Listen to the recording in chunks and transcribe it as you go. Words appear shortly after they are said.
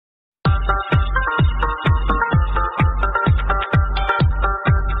Today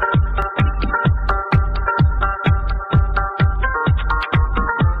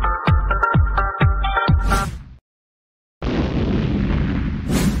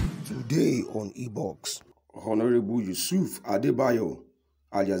on eBox, Honorable Yusuf Adebayo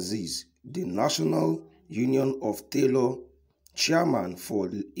Al-Aziz, the National Union of Tailor Chairman for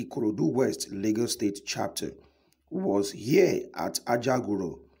Ikorodu West Lagos State Chapter, was here at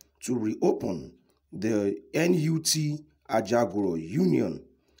Ajaguro to reopen the N.U.T Ajaguro Union,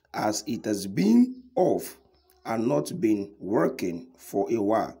 as it has been off and not been working for a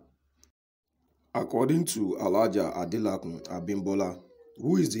while. According to Alhaja Adelakun Abimbola,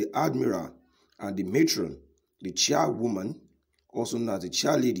 who is the admiral and the matron, the chairwoman, also known as the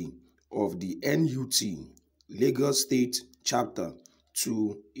chairlady of the N.U.T Lagos State Chapter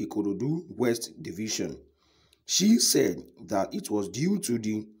to Ikorodu West Division. She said that it was due to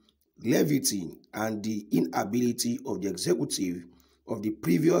the levity and the inability of the executive of the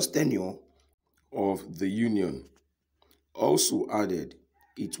previous tenure of the union. Also added,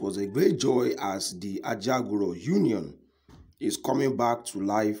 it was a great joy as the Ajaguro Union is coming back to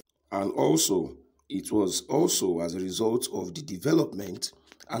life, and also it was also as a result of the development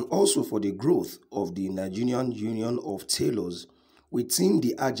and also for the growth of the Nigerian Union of Tailors within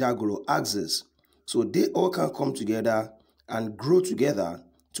the Ajaguro axis, so they all can come together and grow together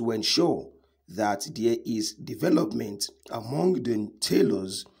to ensure that there is development among the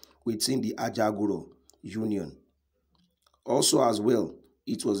tailors within the Ajaguro Union. Also as well,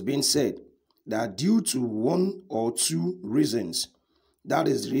 it was being said that due to one or two reasons, that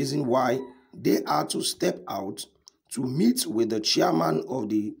is the reason why they had to step out to meet with the chairman of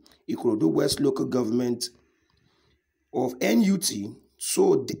the Ikorodu West local government of N.U.T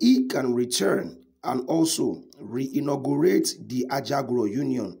so he can return and also re-inaugurate the Ajaguro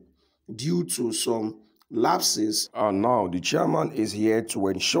Union due to some lapses. And now the chairman is here to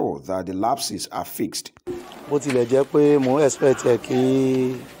ensure that the lapses are fixed. Bó tilẹ̀ jẹ́ pé mo expect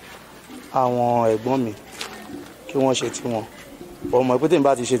kí àwọn ẹ̀gbọ́n mi kí wọ́n ṣe tiwọn, bọ́ mọ̀ pé tèmi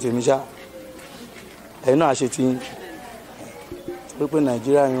bá ti ṣe tèmi ṣá ẹ̀yin náà ṣe ti pé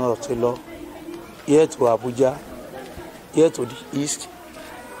Nigeria Union of Tailor here to Abuja, here to the east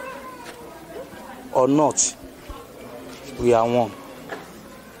or north, we are one.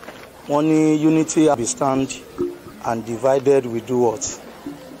 Wọ́n ní unity we stand and divided we do what?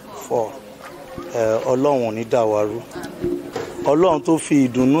 For Ọlọ́run ò ní dá wa rú. Ọlọ́run tó fi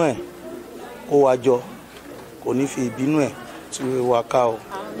ìdùnnú ẹ̀ kó wa jọ kò ní fi ìbínú ẹ̀ tú wa ká o.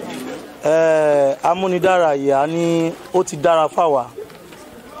 Amúnidára ìyá ní ó ti dára fáwa.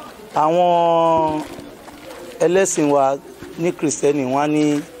 Àwọn ẹlẹ́sìn wa ní Kristẹni wọ́n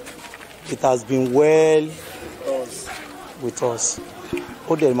ní it has been well with us.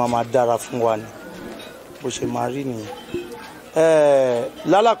 Ó dẹ̀ máa dára fún wa ni bó ṣe máa rí nìyẹn.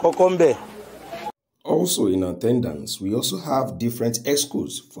 Lálàkọ́kọ́ ń bẹ̀. Also in attendance, we also have different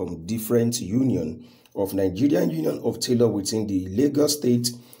exco's from different union of Nigerian Union of Tailor within the Lagos State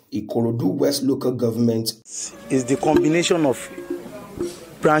Ikorodu West local government. Is the combination of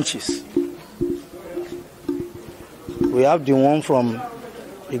branches. We have the one from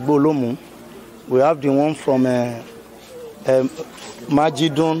Igbolomu, we have the one from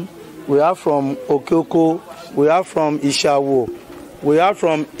Majidun, we have from Okeoko, we have from Ishawo, we have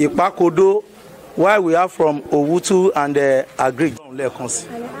from Ipakodo, while we have from Owutu and Agric.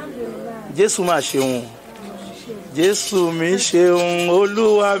 Jésù máa ṣeun, Jésù mi ṣeun,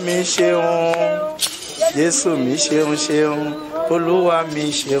 Olúwa mi ṣeun, Jésù mi ṣeun ṣeun, Olúwa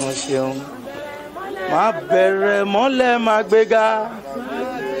mi ṣeun ṣeun. Má bẹ̀rẹ̀ mọ́lẹ̀ má gbéga,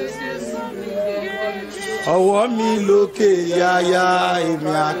 ọwọ́ mi lókè yáyá,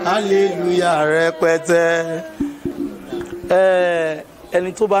 èmi hallelujah rẹpẹtẹ.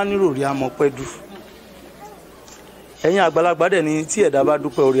 Ẹni tó bá nírò rí àmọ́ pẹ́ dù. Ẹ̀yin àgbàlagbà dẹ̀ ni tí ẹ̀dá bá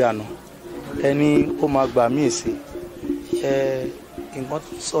dúpẹ́ orí àná, ẹni ó máa gbà mí èsè. Nǹkan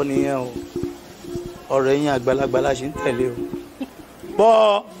tó sọ nìyẹn o, ọ̀rọ̀ ẹ̀yin àgbàlagbà la ṣe ń tẹ̀lé o.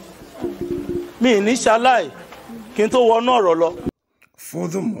 Bọ́ mi ní ṣaláì kí n tó wọnú ọ̀rọ̀ lọ.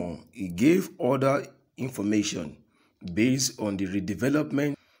 Furthermore, he gave other information based on the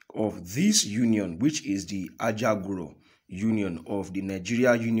redevelopment of this union, which is the Ajaguro Union of the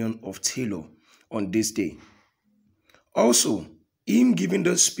Nigeria Union of Tailor on this day. Also, him giving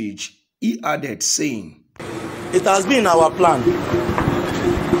the speech, he added saying, it has been our plan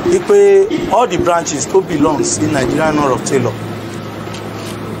if all the branches to belongs in Nigerian Union of Tailor,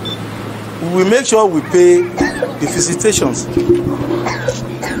 we will make sure we pay the visitations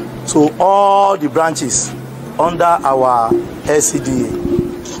to all the branches under our LCDA.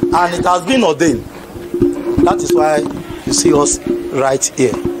 and it has been ordained. That is why you see us right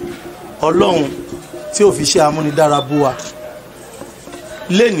here. Ọlọ́run tí ò fi ṣe amúnidára bú wa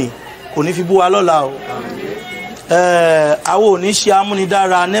lénìí kò ní fi bú wa lọ́la o. Àwọn ò ní ṣe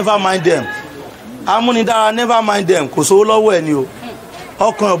amúnidára, never mind them. Amúnidára, never mind them, kò sówó lọ́wọ́ ẹ̀ ni o.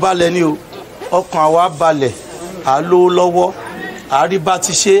 Ọkàn ẹ̀ balẹ̀ ni o. Ọkàn àwa balẹ̀, à lówó lọ́wọ́, à rí bá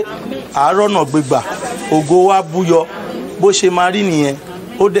ti ṣe, à rọ́nà gbégbà, ògo wa búyọ, bó ṣe máa rí nìyẹn,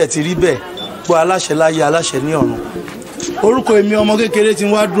 ó dẹ̀ ti rí bẹ́ẹ̀, gbọ́ aláṣẹ láyé aláṣẹ ní ọ̀run. Orúkọ èmi ọmọ kékeré tí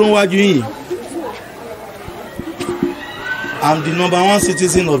wá dúró wájú yìí. I'm the #1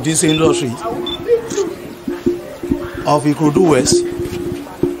 citizen of this industry of Ikorodu West.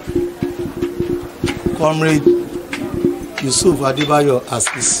 Comrade Yusuf Adebayo as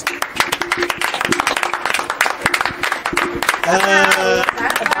is.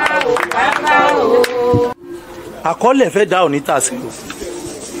 Àkọọ́lẹ̀ fẹ́ dá òní tà sí o.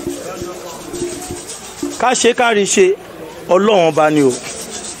 Ká ṣe kárí ṣe Ọlọ́run ọba ni o.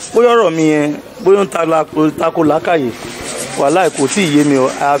 Bóyá ọ̀rọ̀ mi yẹn bóyá ń tako lákàyè wàhálà kò tí ì yé mi o.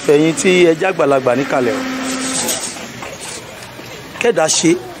 Àfẹ̀yìn tí ẹjẹ́ àgbàlagbà níkàlẹ̀ o. Kẹ́dà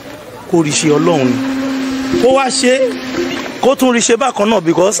ṣe kó rí ṣe Ọlọ́run ni. Kó wá ṣe kó tún rí ṣe bákan náà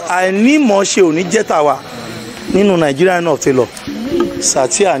because àìnímọ̀ ṣe ò ní jẹ́ tàwa nínú Nigerian of Taylor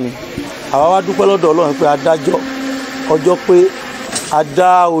Satia ni. Àwa wá dúpẹ́ lọ́dọ̀ Ọlọ́run pé adájọ́ ọjọ́ pé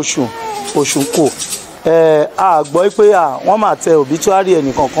adá oṣù kò a gbọ́ pé wọ́n máa tẹ obituary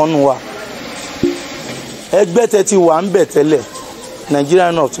ẹnìkankan nù wa. Ẹgbẹ́ tẹ ti wà ń bẹ̀ tẹ́lẹ̀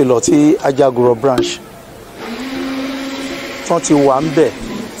Nigerian of Taylor ti Ajaguro branch tán ti wà ń bẹ̀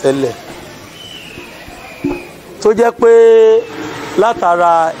tẹ́lẹ̀ tó jẹ́ pé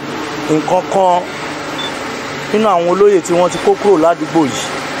látara nǹkan kan nínú àwọn olóyè tí wọ́n ti kó kúrò ládùúgbò yìí.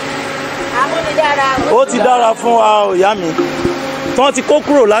 Ó ti dára fún wa ìyá mi tí wọ́n ti kó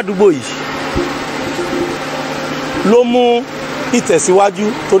kúrò ládùúgbò yìí ló mú ìtẹ̀síwájú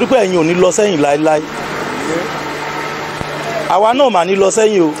torí pé ẹ̀yin ò ní lọ sẹ́yìn láéláé. Àwa náà mà ní lọ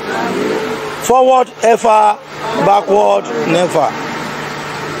sẹ́yìn o. Forward ever, backward never.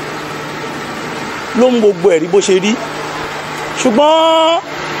 Ló mú gbogbo ẹ̀rí bó ṣe rí. Ṣùgbọ́n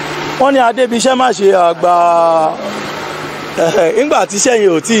wọ́n ní adébíṣẹ́ má ṣe àgbà nígbà tí iṣẹ́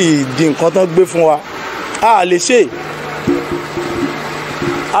yẹn ò tí ì di nǹkan tán gbé fún wa a lè ṣe.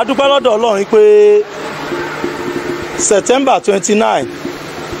 A dúpẹ́ lọ́dọ̀ Ọlọ́run pé September 29.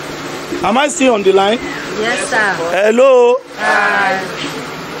 Am I still on the line? Yes, sir. Hello.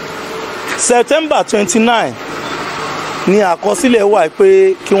 September 29 ni àkọsílẹ̀ wà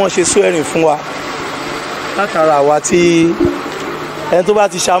pé kí wọ́n ṣe swearing fún wa látara àwa tí ẹni tó bá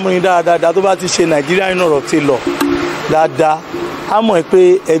ti ṣàmúrin dáadáa tó bá ti ṣe Nigerian of Taylor dáadáa á mọ̀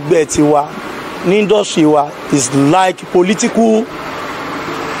pé ẹgbẹ́ tiwa ní industry wa is like political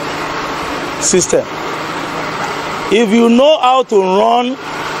system. If you know how to run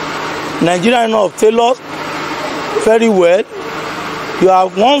Nigerian of Taylor very well, you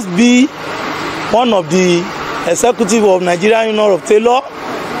have once be one of the executive of Nigerian of Taylor,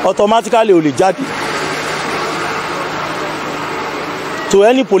 automatically o lè jáde to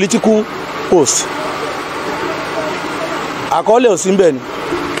any political post. Àkọọ́lẹ̀ ò sí ńbẹ̀ ni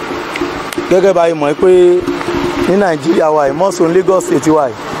gẹ́gẹ́ bá mọ̀ pé ní Nàìjíríà wa ìmọ̀sán Lagos State wa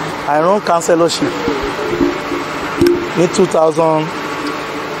I run councillorship ní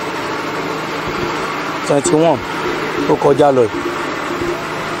 2021 tó kọjá lọ.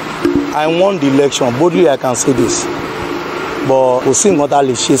 I won the election boldly, I can say this, but kò sí nǹkan tá a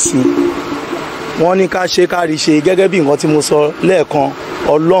lè ṣe sí i. Wọ́n ní ká ṣe kárí ṣe gẹ́gẹ́ bí nǹkan tí mo sọ lẹ́ẹ̀kan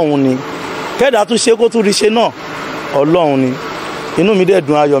Ọlọ́run ni. Kẹ́dà tún ṣe kó tún rí ṣe náà Ọlọ́run ni. Inú mi dẹ̀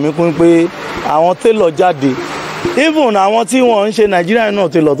dùn ayọ̀ mi kún pé àwọn Taylor jáde, even àwọn tí wọ́n ń ṣe Nigerian náà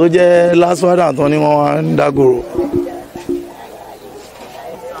Taylor tó jẹ́ last one tán ni wọ́n wá ń dágòrò.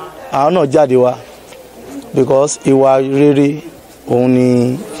 Àwọn náà jáde wá because ìwà rere òun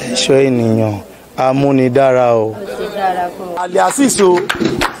ni ẹ̀ṣọ́ ènìyàn amúnidára o. Aliasis o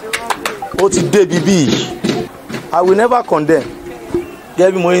ó ti débi bíi I will never condemn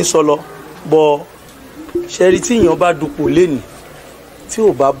gẹ́gẹ́ bí mo ń sọ lọ bọ́ ṣẹ́rí tí èèyàn bá dupò lẹ́nìí tí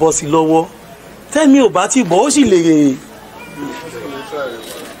ò bá bọ́ sí lọ́wọ́ tẹ́mi ò bá ti bọ̀ ó sì lè.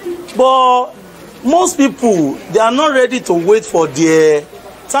 But most people they are not ready to wait for their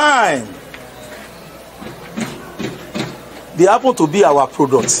time. They happen to be our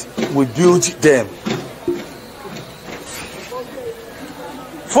products. We build them.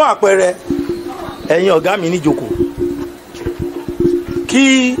 Fún àpẹẹrẹ ẹ̀yin ọ̀gá mi níjókòó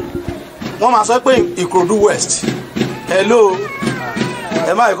kí wọ́n máa sọ pé Ikorodu West hello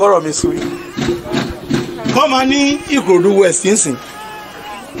ẹ má ìkọ́rọ̀ mi sórí kọ́ máa ní Ikorodu West nsìn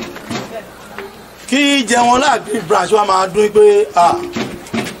kí Jẹ̀wọ́nlá Agric branch wa máa dún pé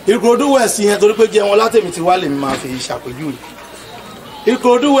Ikorodu West yẹn torí pé Jẹ̀wọ́nlá tèmi ti wá lèmi máa fi ṣàpèjúwe.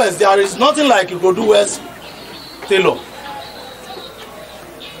 Ikorodu West, there is nothing like Ikorodu West tailor.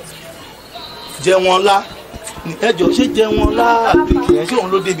 Jẹ̀wọ́nlá ẹjọ ṣé Jẹ̀wọ́nlá Agric yẹn ṣé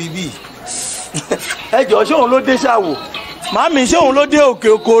òun ló dé bíbí ẹjọ ṣé òun ló dé ṣàwò màmí ṣé òun ló dé òkè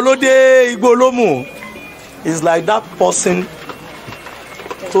òkò ló dé igbó lómù. It's like that person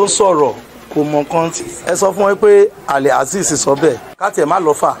tó sọ̀rọ̀ kò mọ nǹkan tí ẹ sọ fún wọn pé àlẹ́ Azeez sọ bẹ́ẹ̀ káàtì ẹ̀ má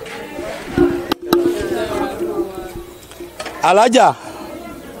lọ fà. alájà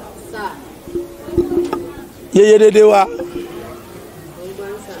yeye dédé wa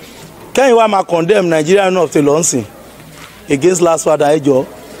kẹ́yìn wa máa condemn Nigerian of the lọ́nsìn against last father ẹjọ́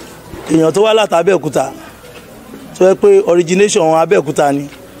èèyàn tó wá láti Abẹ́òkúta tó yẹ pé origination Abẹ́òkúta ni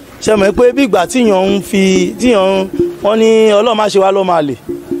ṣe mọ̀ pé bí ìgbà tíyàn ń fi tíyàn wọ́n ní Ọlọ́run má ṣe wá lọ́ máa lè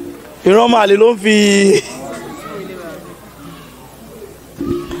ìran máa lè ló ń fi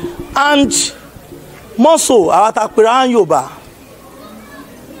and mọ́sọ̀ àwọn àtàpẹ̀rẹ̀ ń Yorùbá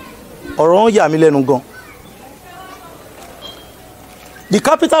ọ̀rọ̀ ń yà mí lẹ́nu gan. The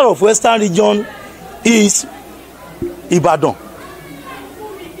capital of Western region is Ibadan.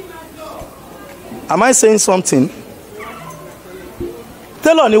 Am I saying something?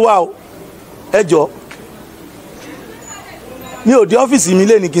 Tailor ni wá o ẹ jọ̀ọ́ mi ò dé ọ́fíìsì mi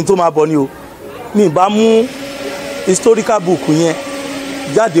lẹ́ni kí n tó máa bọ̀ ni o mi bá mú historical book yẹn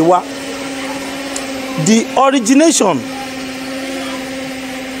jáde wá. The origination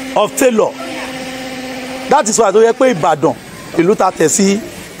of tailor, that is why tó yẹ pé Ìbàdàn ìlú ta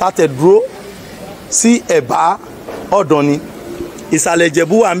tẹ̀ dúró sí Ẹ̀bá Ọ̀dàn ni Ìsàlẹ̀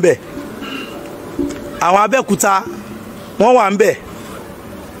Ìjẹ̀bú wà ń bẹ̀ àwọn Abẹ́òkúta wọ́n wà ń bẹ̀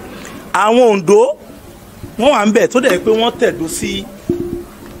àwọn Oǹdó wọ́n wà ń bẹ̀ tó dẹ̀ pé wọ́n tẹ̀dó sí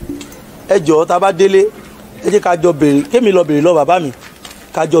ẹjọ́ tá a bá délé ẹ jẹ́ ká jọ béèrè kémi lọ béèrè lọ bàbá mi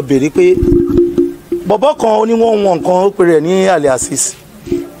ká jọ béèrè pé bọ̀bọ́ kan ó ní wọ́n wọn nǹkan ó pè rẹ̀ ní àlẹ́ Azeez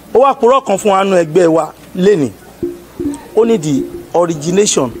ó wá purọ́ kan fún àánú ẹgbẹ́ wa lénìí ó ní the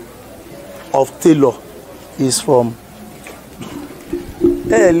origination of tailor is from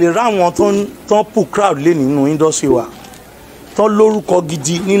ẹ lè ráwọn tán pull crowd lé nínú industry wa tán lórúkọ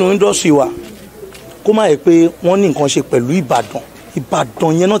gidi nínú industry wa kó má yẹ pé wọ́n ní nǹkan ṣe pẹ̀lú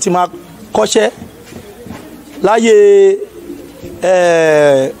Ìbàdàn yẹn náà ti máa kọ́ṣẹ́ láyé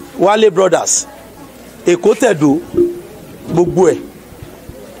Wálé brothers Èkó tẹ̀dó gbogbo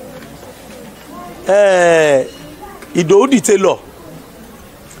Ìdòwú tailor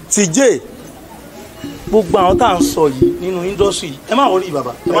TJ gbogbo àwọn tá à ń sọ yìí nínú industry ẹ má wọrí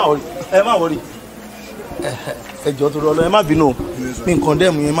bàbá ẹ má wọrí ẹjọ́ tó rọ lọ ẹ má bínú mi nǹkan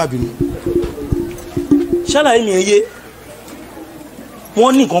dẹ́mu yẹn má bínú ṣàlàyé mi yé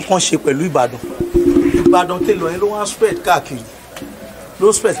wọ́n ní nǹkan kan ṣe pẹ̀lú Ìbàdàn tailor yẹn ló wá spread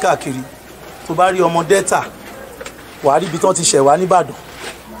káàkiri tó bá rí ọmọ Delta wàá rí ibi tán ti ṣẹ̀ wá nìbàdàn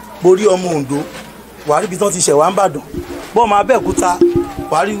borí ọmọ Oǹdó wàá rí ibi tán ti ṣẹ̀ wá nìbàdàn bọ́ọ̀mọ Abẹ́òkúta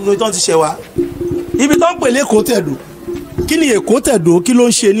wàá rí ibi tán ti ṣẹ̀ wá ibi tán pè lÉkòó tẹ̀dó kí ni Èkó tẹ̀dó kí ló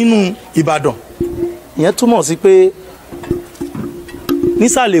ń ṣe nínú Ìbàdàn ìyẹn túmọ̀ sí pé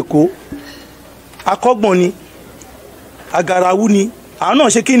nísàlẹ̀ Èkó akọ́gbọ̀n ni agarawu ni àwọn náà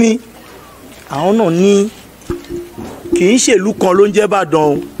ṣe kí ni àwọn náà ní kì í ṣèlú kan ló ń jẹ́ Ìbàdàn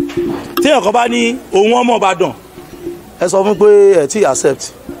o téèyàn kan bá ní òun ọmọ Ìbàdàn ẹ sọ fún pé ẹ tí accept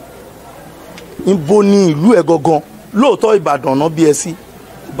níbo ni ìlú ẹ gangan lóòótọ́ Ìbàdàn náà bí ẹ sí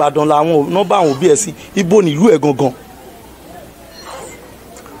Ìbàdàn làwọn náà bá àwọn òbí ẹ sí ibo ni ìlú ẹ gangan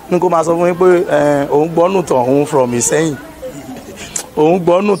ní kó máa sọ fún mi pé òun gbọ́nù tán òun from Ìsẹ́yìn òun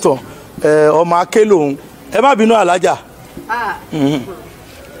gbọ́nù tán ọmọ aké lòun ẹ má bínú alájà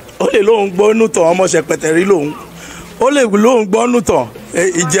ó lè lóun gbọ́nù tán ọmọ ṣẹpẹtẹrí lòun ó lè lóun gbọ́nù tán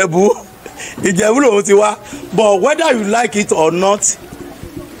Ìjẹ̀bú lòun ti wá but whether you like it or not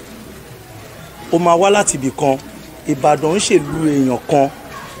ó máa wá láti ibì kan Ìbàdàn ń ṣèlú èèyàn kan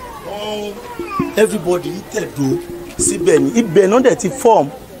everybody tẹ̀dó síbẹ̀ ni ibẹ̀ náà dẹ̀ ti form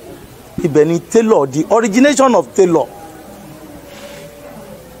ibẹ̀ ni tailor the origination of tailor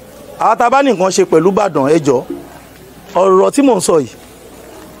àwọn tá a bá ní nǹkan ṣe pẹ̀lú Ìbàdàn ẹjọ́ ọ̀rọ̀ tí mò ń sọ yìí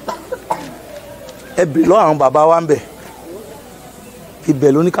ẹ bèrè lọ́wọ́ àwọn bàbá wa ń bẹ̀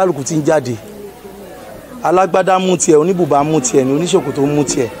ibẹ̀ lóníkálùkù ti ń jáde alágbádá mú tiẹ̀ oníbùbá mú tiẹ̀ ní oníṣòkòtò mú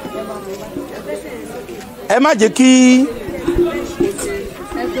tiẹ̀ ẹ má jẹ́ kí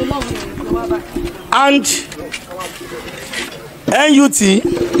and N.U.T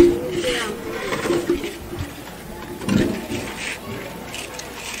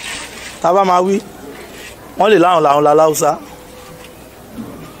tábà máa wí wọ́n lè láwọn làwọn la láwùsá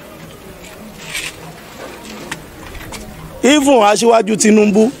even aṣíwájú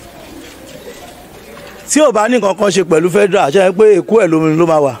Tinubu tí ò bá ní nǹkan kan ṣe pẹ̀lú federal ṣe pé èkó ẹ̀ ló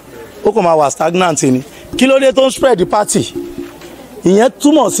máa wà ó kàn máa wà stagnant ni kí ló dé tó ń spread the party ìyẹn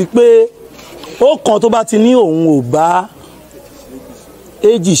túmọ̀ sí pé ó kan tó bá ti ní òun ò bá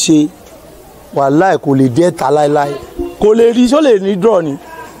èjì ṣe wàláì kò lè dé ta láéláé kò lè rí ṣó lè ní draw ni.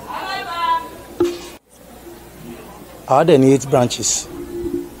 àwa dẹ̀ ní 8 branches.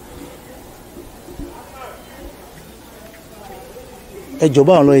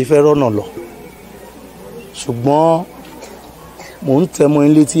 ẹjọba àwọn lọ́yìn fẹ́ rọ́nà lọ ṣùgbọ́n mò ń tẹmọ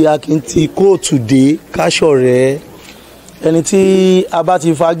ilé tí a kì í ti kóòtù dé káṣọ rẹ ẹni tí a bá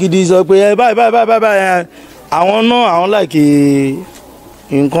ti fagídí sọ pé báyìí àwọn náà àwọn láìkè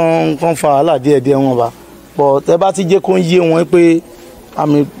nǹkan fa wàhálà díẹ̀díẹ̀ wọn bá but ẹ bá ti jẹ́ kó ń yé wọn pé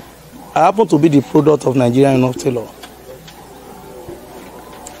I happen to be the product of Nigerian N.U.T Tailor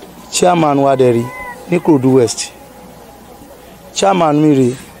chairman wa dẹ̀rí ní Ikorodu West chairman mi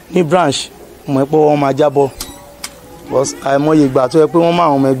rè ní branch mọ̀ pé wọ́n máa jábọ̀ àìmọye ìgbà tó yẹ pé wọ́n máa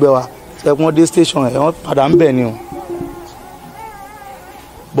àwọn ọmọ ẹgbẹ́ wa tó yẹ pé wọ́n dé station ẹ̀ wọ́n padà ń bẹ̀ ni o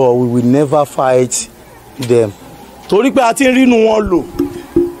but we will never fight them torí pé a ti ń rínú wọn lò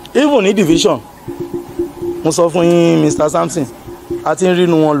even ní division mo sọ fún yín Mr. Samson a ti ń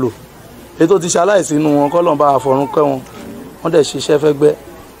rínú wọn lò ètò ti ṣaláìsí inú wọn kọ́ lọ́n bá àfọ̀rún kẹ́ wọn wọ́n dẹ̀ ṣiṣẹ́ fẹ́ gbẹ́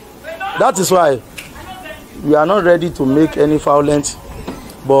that is why we are not ready to make any violence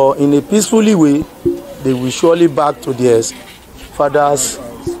but in a peacefully way they will surely back to their father's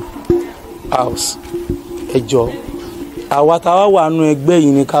house. ẹjọ́ àwa táwa wà nù ẹgbẹ́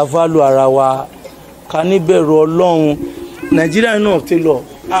yìí ni ká value ara wa ká níbẹ̀rù Ọlọ́run Nigerian N.U.T Tailor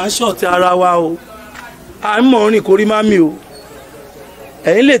à ń ṣọ̀tẹ̀ ara wa o à ń mọ̀ rìn kórí má mi o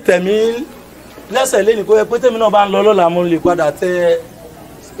ẹ̀yin lè tẹ̀mí lẹ́sẹ̀ lẹ́nìí kó yẹ pé tèmi náà bá ń lọ lọ́la mo lè padà tẹ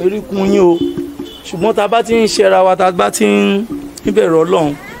eríkún yín o ṣùgbọ́n tá a bá ti ń ṣẹra wa tá a bá ti ń níbẹ̀rù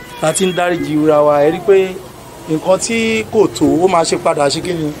Ọlọ́run tá a ti ń dáríjì ra wa ẹ rí pé nǹkan tí kò tó ó máa ṣe padà ṣe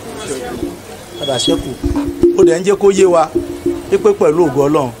kí ni padà ṣẹ́kù ó dẹ̀ ń jẹ́ kó yé wa pé pẹ̀lú ògo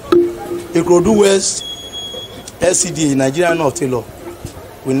Ọlọ́run Ikorodu West LCD Nigerian N.U.T Tailor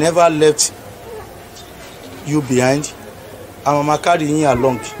we never left you behind and mama carry yín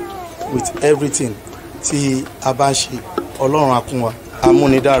along with everything tí a bá ń ṣe Ọlọ́run á kún wa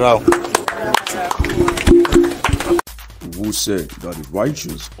amúnidára o. Who said that the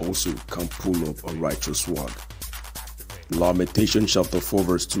righteous also can pull off a righteous sword? Lamentation chapter 4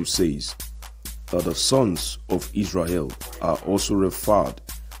 verse 2 says that the sons of Israel are also referred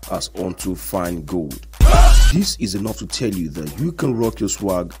as unto fine gold. This is enough to tell you that you can rock your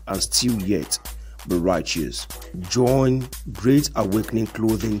swag and still yet be righteous. Join Great Awakening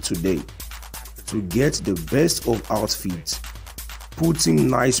Clothing today to get the best of outfits, putting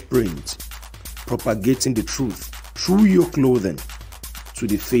nice print, propagating the truth through your clothing to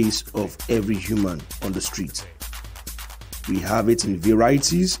the face of every human on the street. We have it in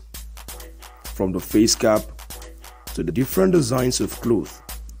varieties, from the face cap to the different designs of clothes,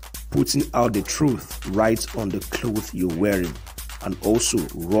 putting out the truth right on the clothes you're wearing, and also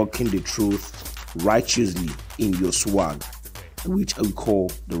rocking the truth righteously in your swag, which I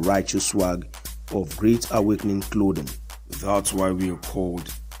call the righteous swag of Great Awakening Clothing. That's why we are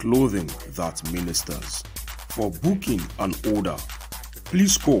called Clothing That Ministers. For booking and order,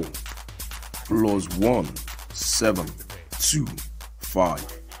 please call +1 7 2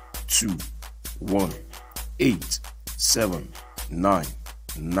 5 2 1 8 7 9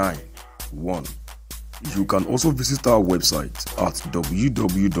 9 1. You can also visit our website at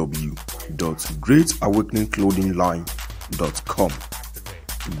www.greatawakeningclothingline.com.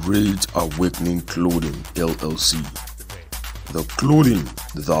 Great Awakening Clothing LLC, the clothing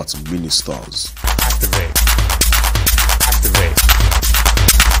that ministers. Activate. Activate.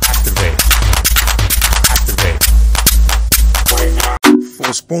 Activate. Activate.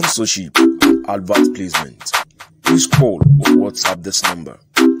 For sponsorship, advert placement, please call or WhatsApp this number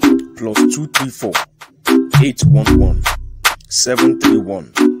 +234 811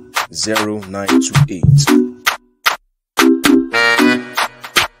 731 0928.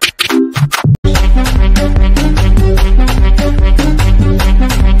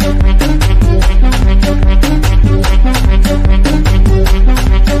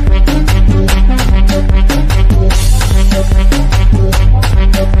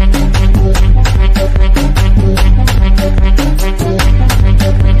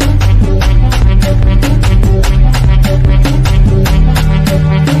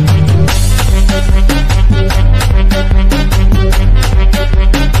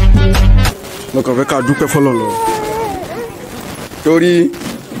 mo kàn fẹ́ ká dúpẹ́ fọlọ́ lọ torí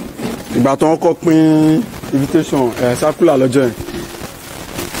ìgbà tó ń kọ́ pín invitation circular lọ́jọ́ yẹn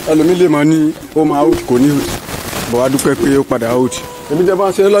ẹlòmíì lè mọ̀ ní ó máa out kò ní out bọ̀ wá dúpẹ́ pé ó padà out èmi jẹ́ bá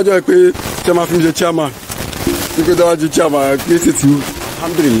ń ṣe lọ́jọ́ yẹn pé ṣé máa fi ń ṣe chairman wípé tó wá ju chairman kí sì ti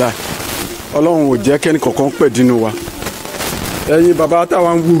alhamdulilayi ọlọ́run ò jẹ́ kẹ́ni kọ̀ọ̀kan pẹ̀ dínú wa ẹ̀yin bàbá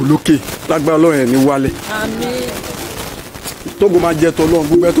táwa ń wù lókè lágbára ọlọ́run ẹ̀ ní wálẹ̀ tógo máa jẹ́ tọ́lọ́run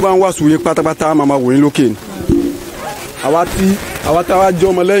gbogbo ẹ tó bá ń wàásù yín pátápátá máa wò yín lókè ni àwa táwa jẹ́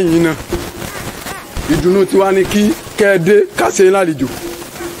ọmọ lẹ́yìn yín náà ìdùnnú tiwa ni kí kẹ́ẹ̀dé ká ṣe ń lálejò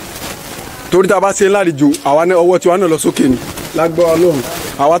torí tá a bá ṣe ń lálejò àwa ní ọwọ́ tiwa náà lọ sókè ni lágbára ọlọ́run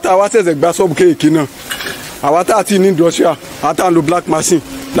àwa tá a wá ṣẹ̀ṣẹ̀ gba ṣọ́ọ̀bù kéèké náà àwa tá a ti ní industrial àwa tá a ń lo black machine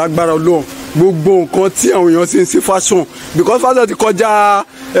lágbára ọlọ́run gbogbo nǹkan tí àwọn èèyàn ṣe ń ṣe fashion because fashion ti kọjá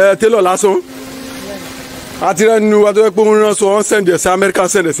tailor lásán àti rẹ nínú wa tó yẹ pé wọ́n rán sọ wọ́n sẹ̀ǹdẹ̀ sí America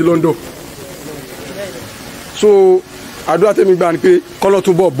sẹ̀ǹdẹ̀ sí London so àdúrà tèmi gbà ni pé kọ́lọ́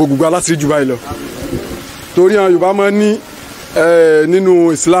tún bọ̀ gbogbo aláṣírí jù báyìí lọ torí àwọn Yorùbá máa ń ní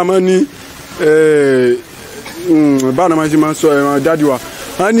nínú Islam máa ń ní báwọn máa ń ṣe máa ń sọ dáàdi wa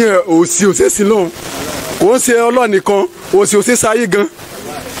wọ́n ní òsì òṣèṣì lọ́hùn kò ń ṣe Ọlọ́run nìkan òsì òṣèṣì ayé gan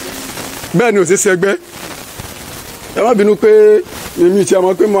bẹ́ẹ̀ ni òṣèṣì ẹgbẹ́ ẹ má bínú pé èmi ti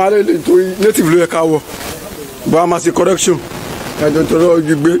àmọ́ pé mo alẹ́ torí native ló yẹ ká wọ̀ bá a máa ṣe correction ẹ̀jọ̀ tó lọ́ọ́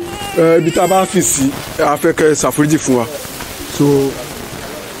gbígbé ibi tá a bá fi sí afẹ́kẹ́ ṣàforíjì fún wa so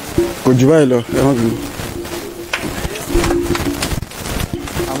kò jù báyìí lọ ẹ má bínú.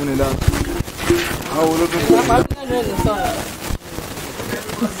 àwọn olódùn kò ní.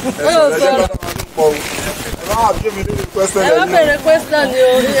 ẹ má bèrè question ni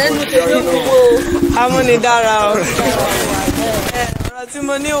o ẹnu tèmi ò wúwo. amúnidára o ọ̀rọ̀ tí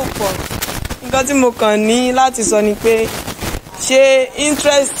mo ní ò pọ̀ nǹkan tí mo kàn ní láti sọ ni pé ṣé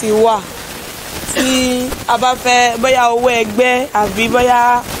interest wà tí a bá fẹ́ bóyá owó ẹgbẹ́ àbí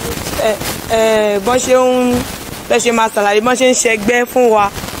bóyá bọ́n ṣe ń bẹ́ ṣe máa ṣàlàyé bọ́n ṣe ń ṣẹgbẹ́ fún wa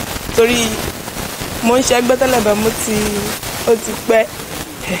torí mo ń ṣẹgbẹ́ tẹ́lẹ̀ bẹ́ẹ̀ ó ti pẹ́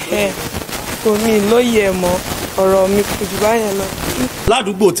kò mí lóye ẹ̀ mọ́ ọ̀rọ̀ mi kò jù báyẹn lọ.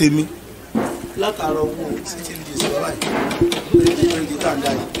 ládùúgbò tèmi látara owó títí di ìṣòro báyìí lórí ìdí tàǹdà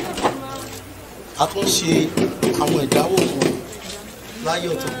yìí a tún ṣe àwọn ìdáwó kan láyé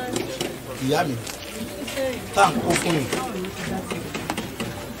ọ̀tọ̀ ìyá mi tá à ń kó fún mi.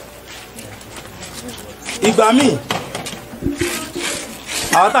 ìgbà míì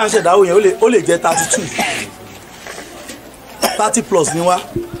àwọn tá à ń ṣèdáwó yẹn ó lè jẹ́ 30 plus ni wá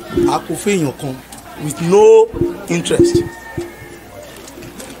a kò fún èèyàn kan with no interest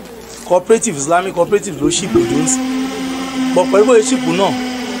cooperative Islamic cooperative ló ṣìpù dùn sí pọ̀pọ̀ ìbò ìṣìpù náà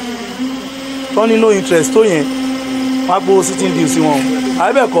tó ní no interest tó yẹn wọ́n á gbowó sitting deal sí wọn o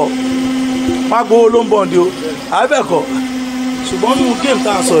àbẹ̀kọ́ wọ́n á gbowó loan bond o àbẹ̀kọ́ ṣùgbọ́n nínú game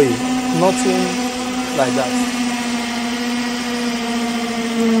tá à ń sọ yìí nothing like that.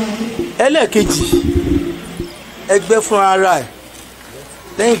 ẹlẹ́ẹ̀kejì ẹgbẹ́ fún ara ẹ̀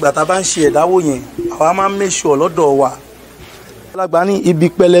lẹ́yìn ìgbà tá a bá ń ṣe ẹ̀dáwó yẹn àwa máa ń make sure lọ́dọ̀ wa. alágbá ní ibi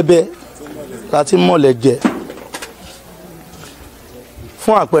pẹlẹbẹ láti mọ̀lẹ̀ jẹ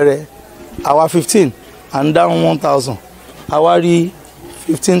fún àpẹẹrẹ àwa 15 and down 1000 àwa rí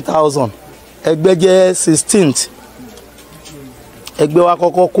 15,000 ẹgbẹ́ jẹ́ 16th ẹgbẹ́ wa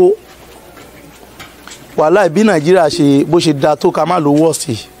kọ́kọ́ kó wàhálà bí Nàìjíríà ṣe bó ṣe da tó ká má lo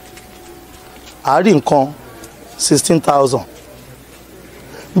wọ́ọ̀sì àárín nǹkan 16,000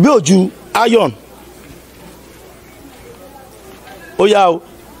 bí òjú iron ó yá o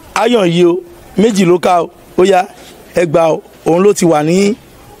iron yìí o méjì ló ká o ó yá ẹgbàá o òun ló ti wà ní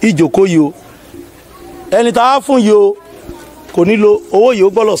ìjókòó yìí o ẹni tá a fún yìí o kò nílò owó yìí ó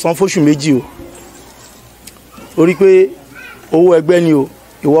gbọ́dọ̀ san fóṣù méjì o torí pé owó ẹgbẹ́ ni o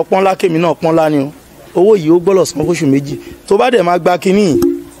ìwọ pọ́nlá kèmí náà pọ́nlá ni o owó yìí ó gbọ́dọ̀ san fóṣù méjì tó bá dẹ̀ máa gba kínní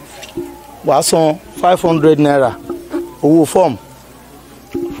wàá san 500 naira owó fọ́ọ̀mù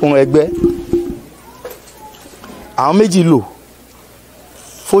fún ẹgbẹ́ àwọn méjì lò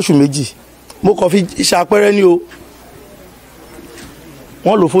fóṣù méjì mo kàn fi ṣàpẹrẹ ní o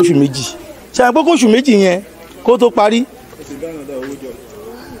wọ́n lò fóṣù méjì ṣàpẹ́ kóṣù méjì yẹn kó tó parí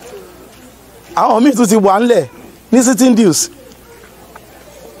àwọn míì tún ti wà ńlẹ̀ ní sitting deals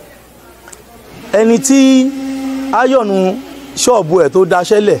ẹni tí ayọ̀nù ṣọ́ọ̀bù ẹ̀ tó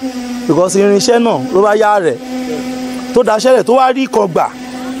daṣẹ́lẹ̀ because irinṣẹ́ náà ló bá yá rẹ̀ tó daṣẹ́lẹ̀ tó wá rí kan gbà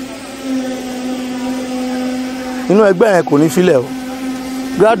inú ẹgbẹ́ yẹn kò ní filẹ̀ o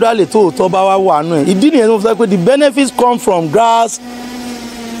gradually tó tọ́ bá wá wà nù ẹ̀ ìdí nìyẹn tó fẹ́ pé the benefits come from grass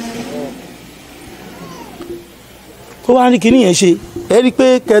tó wá ní kíní yẹn ṣe ẹ rí i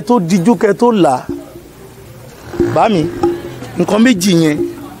pé kẹ tó dijú kẹ tó là bá mi nǹkan méjì yẹn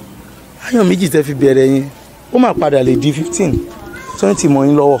ayọ̀ méjì tẹ́ fi bẹ̀rẹ̀ yẹn ó máa padà lè di 15-20 mọ́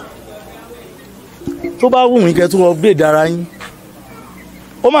yín lọ́wọ́ tó bá wù mí kẹ́ tún upgrade ara yín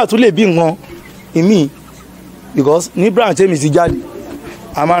ó máa tún lè bí nǹkan ìmí because ní branch èmi ti jáde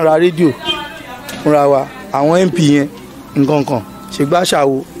a máa ń ra rédíò fúnra wa àwọn MP yẹn nǹkan kan ṣègbà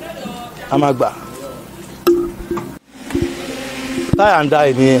ṣàwo a máa gbà táyà ń da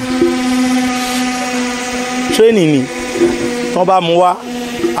èmi yẹn training ni tán bá mú wá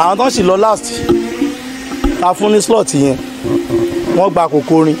àwọn tán sì lọ last ta fún ní slot yẹn wọ́n gba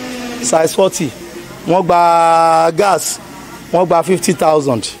kòkòrin size 40 wọ́n gba gas wọ́n gba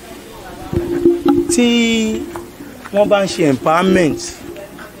 50,000 tí wọ́n bá ń ṣe empowerment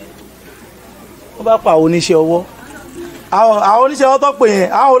wọ́n bá pa àwọn oníṣẹ́ ọwọ́ àwọn oníṣẹ́ ọwọ́ tó pè yẹn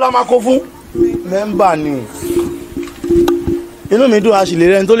àwọn olá máa kó fún mẹ́mbà ni inú mi dùn àṣìlè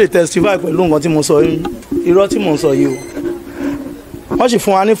rẹni tó lè testify pẹ̀lú nǹkan tí mo sọ yìí irọ́ tí mo ń sọ yìí o wọ́n sì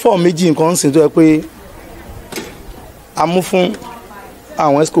fún wa ní fọ́ọ̀mù méjì nǹkan ń sìn tó yẹ pé a mú fún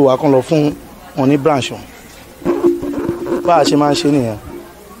àwọn esco wa kan lọ fún wọn ní branch wọn bá a ṣe máa ń ṣe nìyẹn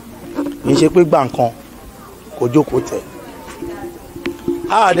kì í ṣe pé gbà nǹkan kò jókòó tẹ̀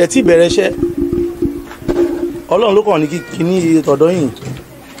a dẹ̀ tí bẹ̀rẹ̀ iṣẹ́ ọlọ́run ló kàn ní kíní iye tọ̀dọ̀ yìí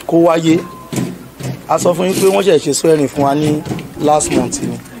kó wáyé a sọ fún yín pé wọ́n ṣẹ̀ ṣe swearing fún wa ní last month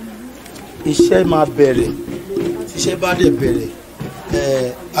ni iṣẹ́ máa bẹ̀rẹ̀ tíṣẹ́ bá dẹ̀ bẹ̀rẹ̀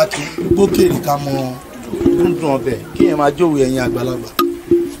a kì í gbókèrè ká mọ dúndùn ọbẹ̀ kí yẹn máa jòwé ẹ̀yin àgbàlagbà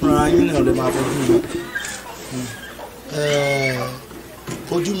fúnra yín náà lè máa fojú mi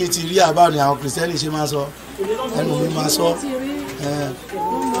ojú mi ti rí àbá ni àwọn kìrìsìtẹ́nì ṣe máa sọ ẹnu mi máa sọ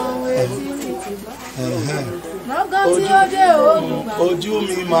ojú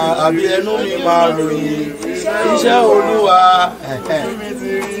mi máa àbí ẹnu mi máa ròyìn iṣẹ́ olúwa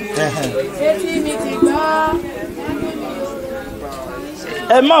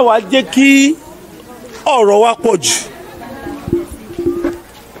ẹ má wá jẹ́ kí ọ̀rọ̀ wa pọ̀ jù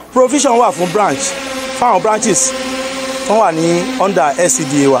provision wà fún branch fáwọn branches tó wà ní under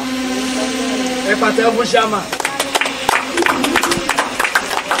SCDA wa. ẹ pàtẹ fún ṣáàmà.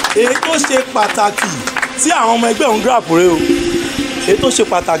 èyí tó ṣe pàtàkì tí àwọn ọmọ ẹgbẹ́ òun grab rẹ o èyí tó ṣe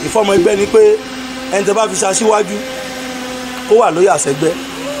pàtàkì fọmọ ẹgbẹ́ ni pé ẹni tẹ́ bá fi ṣaṣíwájú kó wà lóyè àṣẹgbẹ́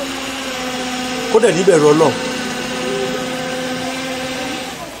kó dẹ̀ níbẹ̀rù Ọlọ́run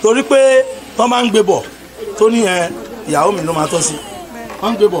torí pé tọ́ máa ń gbé bọ̀ tó ní ìyàwó mi ló máa tọ́ sí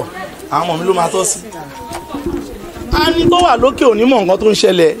wọ́n ń gbé bọ̀ àwọn ọmọ mi ló máa tọ́ sí. a ní tó wà lókè òní mọ̀ nǹkan tó ń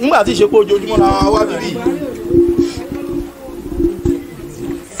ṣẹlẹ̀ nígbà tí ìṣe pé ojoojúmọ́ làwọn wá bíbí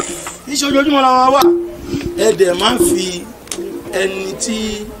iṣẹ́ ojoojúmọ́ làwọn wá ẹ̀dẹ̀ máa ń fi ẹni tí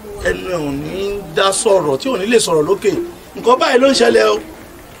ẹnu ẹ̀ ò ní dá sọ̀rọ̀ tí ò ní lè sọ̀rọ̀ lókè nǹkan báyìí ló ń ṣẹlẹ̀ o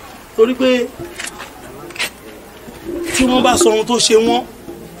torí pé tí wọ́n bá sọ ohun tó ṣe wọ́n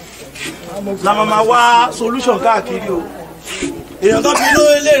la máa wá solution káàkiri o èèyàn kan fi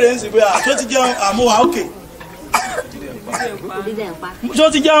lóye léèrè ń sì pé àṣọ ti jẹun àmúwà òkè ṣó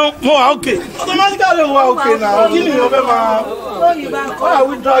ti jẹun mo wà òkè automatically wà òkè náà kí ni o fẹ́ máa why are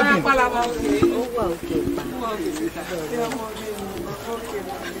we dragging.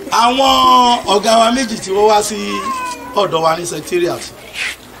 àwọn ọ̀gá wa méjì tí wọ́n wá sí ọ̀dọ̀ wa ní secretariat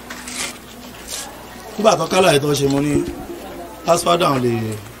nígbà tó kálá ìtọ́ ṣe mo ní asfada wọn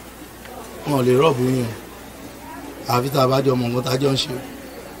lè rọ́ọ̀bù yín àfi tá a bá jọ mọ̀ nǹkan tá a jọ ń ṣe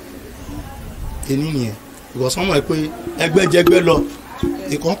èní nìyẹn ìwọ̀sánmọ̀ ẹ pé ẹgbẹ́jẹgbẹ́ lọ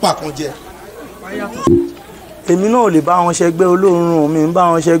ìkan pàkan jẹ. èmi náà ò lè bá wọn ṣẹgbẹ́ olóòórùn mi ń bá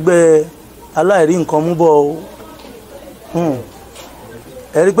wọn ṣẹgbẹ́ aláìrí nǹkan mú bọ̀ o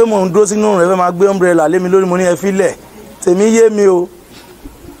ẹ rí i pé mò ń dúró sínú rẹ fẹ́ máa gbé umbrella lé mi lórí mo ní ẹ filẹ̀ tèmi yé mi o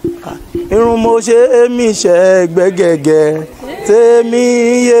irun mo ṣe èmi ṣẹgbẹ́ gẹ́gẹ́ tèmi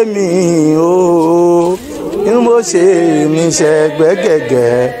yé mi o irun mo ṣe èmi ṣẹgbẹ́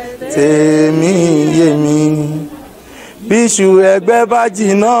gẹ́gẹ́ tèmi yé mi bíṣù ẹgbẹ́ bá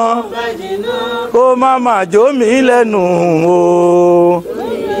jìnnà kó má má jó mi lẹ́nu o.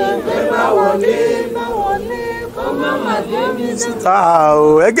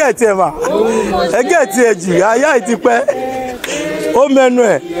 ẹgẹ́ tí ẹ mà ẹgẹ́ tí ẹ jì ayá ẹ ti pẹ́ ó mẹ́nu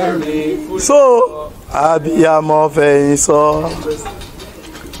ẹ̀ so abiyamọ fẹ̀yìn sọ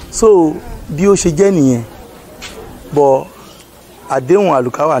so bí ó ṣe jẹ́ nìyẹn bọ̀ àdéhùn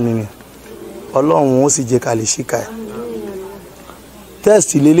àlùkáwà nìyẹn ọlọ́run ó sì jẹ́ ká lè ṣíkà ẹ̀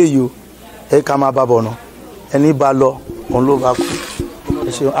tẹ́ẹ̀sì lélẹ́yìí o ẹ ká máa bá bọ̀ náà ẹni bá lọ òun ló bá kú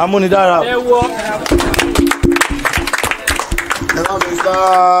ẹ ṣeun amúnidára. ẹ má fi sá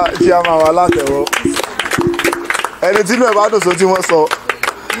tí a máa wà látẹ̀wọ́ ẹni tí inú ẹ̀ bá dùn só tí wọ́n sọ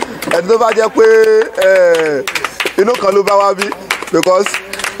ẹni tó bá jẹ́ pé inú kan ló bá wá bí because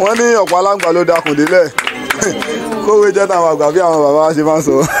wọ́n ní ọ̀pọ̀ aláǹgbá ló dakùn délẹ̀ kówé jẹ́ táwọn àgbà bí àwọn bàbá wa ṣe máa ń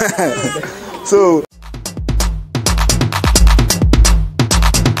sọ so.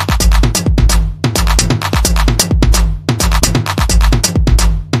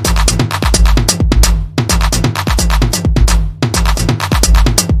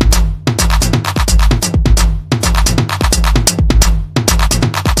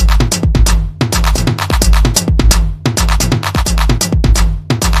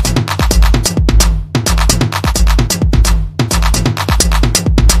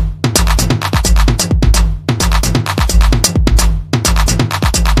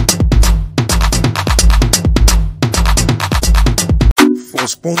 For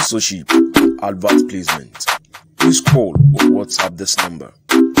sponsorship, advert placement, please call or WhatsApp this number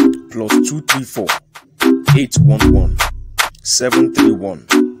 +234 811 731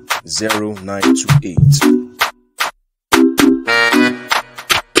 0928.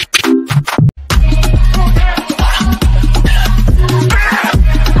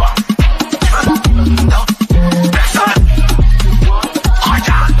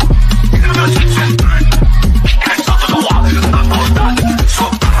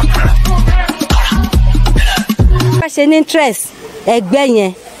 ṣe ní interest ẹgbẹ́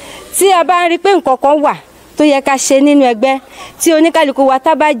yẹn tí a bá ń rí pé nǹkan kan wà tó yẹ ká ṣe nínú ẹgbẹ́ tí oníkálukú wa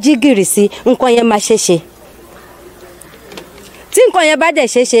tá bá jí gìrì sí nǹkan yẹn máa ṣe ṣe tí nǹkan yẹn bá dẹ̀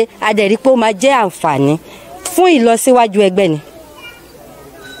ṣe ṣe a dẹ̀ rí pé ó máa jẹ́ àǹfààní fún ìlọsíwájú ẹgbẹ́ ni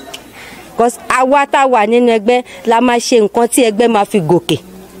because àwa tá wà nínú ẹgbẹ́ la máa ṣe nǹkan tí ẹgbẹ́ máa fi gòkè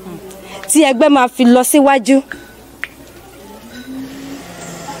tí ẹgbẹ́ máa fi lọ síwájú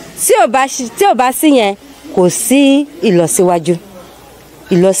tí ò bá sí yẹn kò sí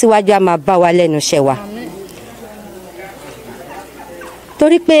ìlọsíwájú a máa bá wa lẹ́nu iṣẹ́ wa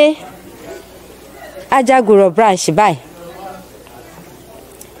torí pé Ajaguro branch báyìí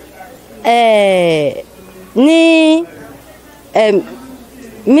ní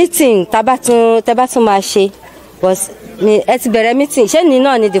meeting tá bá tún máa ṣe but ẹ ti bẹ̀rẹ̀ meeting ṣé ní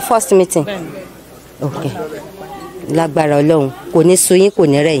náà ni the first meeting okay lágbára Ọlọ́run kò ní sú yín kò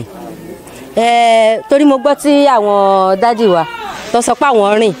ní rẹ̀ yín torí mo gbọ́ tí àwọn dádì wa tó sọ pé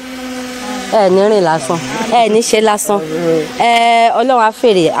àwọn rìn ní rìn lásán ní ṣe lásán Ọlọ́run á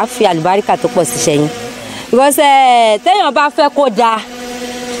fèrè á fi àlùbáríkà tó pọ̀ síṣẹ́ yín because téèyàn bá fẹ́ kó dáa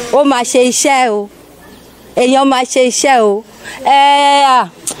ó máa ṣe iṣẹ́ o èèyàn máa ṣe iṣẹ́ o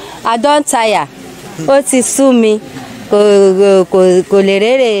I don tire ó ti sú mi kò lè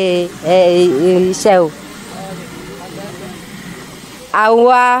rèrè iṣẹ́ o.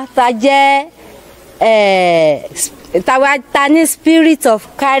 Àwa tá jẹ́ ta ní spirit of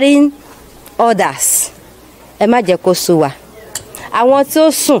carrying others ẹ má jẹ́ kó sú wa àwọn tí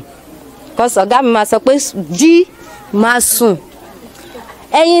ó sùn kọ́sì ọ̀gá mi máa sọ pé jí máa sùn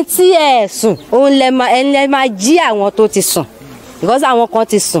ẹ̀yin tí ẹ sùn òun lẹ máa jí àwọn tó ti sùn because àwọn kan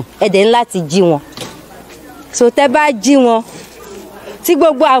ti sùn ẹ̀dẹ̀ ńlá ti jí wọn so tẹ́ bá jí wọn tí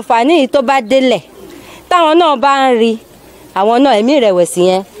gbogbo àǹfààní yìí tó bá délẹ̀ táwọn náà bá ń rí àwọn náà ẹ̀mí ìrẹ̀wẹ̀sì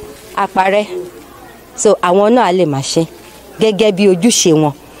yẹn àparẹ́ so àwọn náà lè máa ṣe gẹ́gẹ́ bí ojúṣe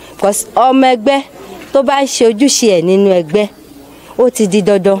wọn because ọmọ ẹgbẹ́ tó bá ń ṣe ojúṣe ẹ̀ nínú ẹgbẹ́ ó ti di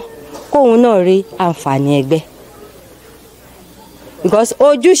dandan kóun náà rí àǹfààní ẹgbẹ́ because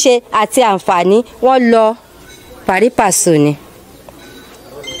ojúṣe àti àǹfààní wọ́n lọ pàrípàṣọ ni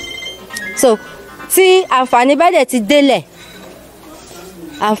so tí àǹfààní bá dẹ̀ ti délẹ̀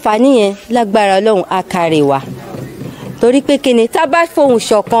àǹfààní yẹn lágbára Ọlọ́run á kárí wa torí pé kíni tá bá fohùn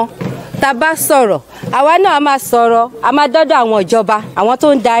ṣọ̀kan tá bá sọ̀rọ̀ àwa náà máa sọ̀rọ̀ a máa dọ́dọ̀ àwọn ìjọba àwọn tó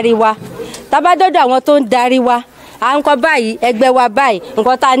ń darí wa tá bá dọ́dọ̀ àwọn tó ń darí wa à ń kọ́ báyìí ẹgbẹ́ wa báyìí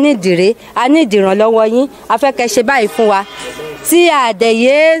nǹkan tá a ní ìdìrè a ní ìdìrànlọ́wọ́ yín a fẹ́ kẹ́ ṣe báyìí fún wa tí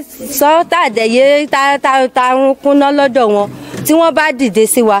àdẹ̀yẹ sọ tá àdẹ̀yẹ tá ń kúnná lọ́dọ̀ wọn tí wọ́n bá dìde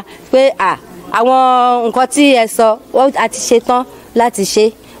sí wa pé àwọn nǹkan tí ẹ sọ a ti ṣe tán láti ṣe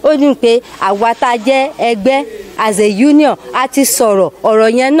ó ní pé àwa tá a jẹ́ ẹgbẹ́ as a union a ti sọ̀rọ̀ ọ̀rọ̀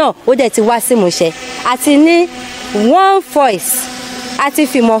yẹn náà ó dẹ̀ ti wá sí ìmúṣẹ a ti ní one voice a ti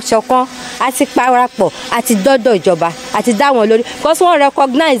fìmọ̀ ṣọ̀kan a ti parapọ̀ a ti dọ́dọ̀ ìjọba a ti dá wọn lórí because wọ́n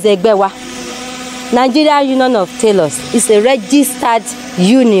recognize ẹgbẹ́ wa Nigerian Union of Tailors is a registered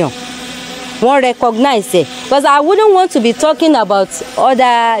union wọ́n recognize ẹ̀ because I wouldn't want to be talking about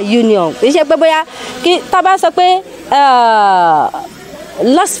other union kì í ṣe pé bóyá kí tá a bá sọ pé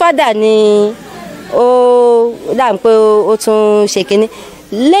last father ni ó dáhùn pé ó tún ṣe kínní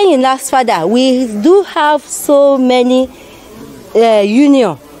lẹ́yìn last father we do have so many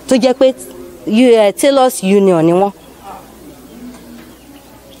union tó jẹ́ pé tailors union ni wọ́n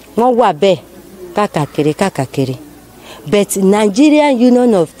wà bẹ́ẹ̀ káàkiri but Nigerian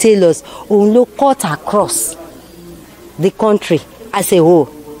Union of Tailors òun ló cut across the country as a whole.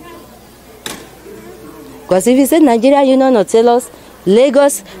 Because if you say Nigeria Union of Tailors,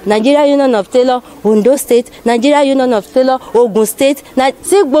 Lagos, Nigeria Union of Tailors, Ondo State, Nigeria Union of Tailors, Ogun State,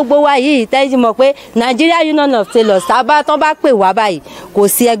 tí gbogbo wa yìí tẹ́jú mọ̀ pé Nigeria Union of Tailors tábà tán bá pè wá báyìí kò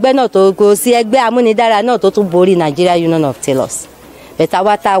sí ẹgbẹ́ amúnidára náà tó tún borí Nigeria Union of Tailors. Bẹ̀tà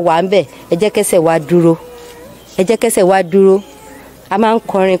wa tá a wà ń bẹ̀ ẹ jẹ́ kẹ́sẹ̀ wa dúró a máa ń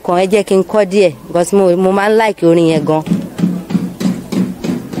kọrin kan ẹ jẹ́ kí n kọ díẹ̀ because mo máa ń like orin yẹn gan.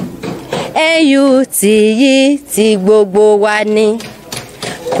 N.U.T yìí ti gbogbo wa ni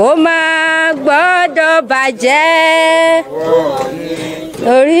kó má gbọ́dọ̀ bàjẹ́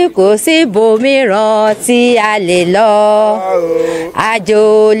torí kò sí ibòmíràn tí a lè lọ àjò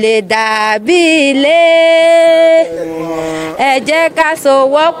lè dàbí ilé ẹ jẹ́ ká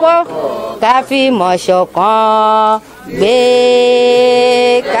sowọ́pọ̀ ká fi mọ̀ ṣọ̀kan gbé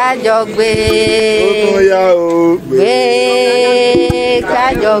kájọ gbé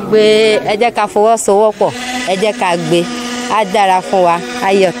kájọ gbé ẹ jẹ́ ká fọwọ́sowọ́pọ̀ ẹ jẹ́ ká gbé á dára fún wa á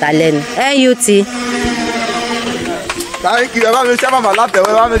yọ̀ tá lẹ́nu. N.U.T. Thank you. Ẹ bá mi ṣe àmàmà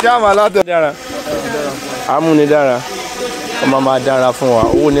látẹ̀wọ́. Dára amúnidára ọmọ máa dára fún wa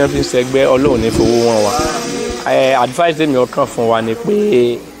owó ni wọ́n fi ń ṣẹgbẹ́ Ọlọ́run ní fowó wọn wa. Advice tèmi ọkàn fún wa ni pé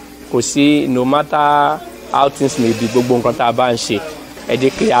kò sí no matter how things may be gbogbo nǹkan tá a bá ń ṣe ẹ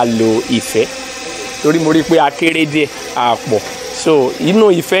jẹ́ kí a lo ìfẹ́ torí mo rí i pé a kéré díẹ̀ a pọ̀ so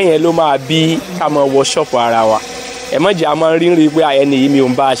inú ìfẹ́ yẹn ló máa bí ká máa wọ ṣọ́ọ̀pù ara wa ẹ má jẹ́ a máa rí pé ẹni yìí mi ò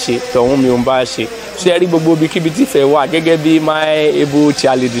ń bá a ṣe tọ̀hún mi ò ń bá a ṣe ṣé ẹ rí gbogbo ibikíbi tí ìfẹ́ wà gẹ́gẹ́ bí my able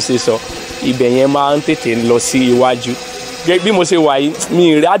chairlady ṣe sọ ibẹ̀ yẹn máa ń tètè lọ sí iwájú bí mo ṣe wà yìí mi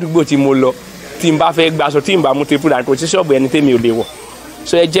ì rí àdúgbò tí mo lọ tí n bá fẹ́ gbaṣọ tí n bá mú tepu dànù kò sí ṣọ́ọ̀bù ẹni tèmi ò lè wọ̀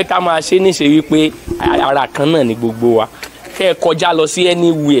so ẹ jẹ́ ká máa ṣe níṣe wípé ara kan náà ni gbogbo wa kẹ́ ẹ kọjá lọ sí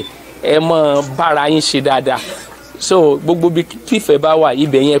anywhere ẹ mọ bára yín ṣe dáadáa so gbogbo bí tífẹ̀ bá wà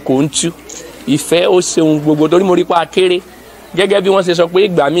ibẹ̀ yẹn kò ń tú ìfẹ́ ó ṣeun gbogbo torí mo rí pa kéré gẹ́gẹ́ bí wọ́n ṣe sọ pé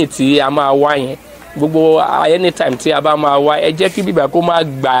ìgbà míì tí a máa wá yẹn gbogbo anytime tí a bá máa wá ẹ jẹ́ kí bíbá kó má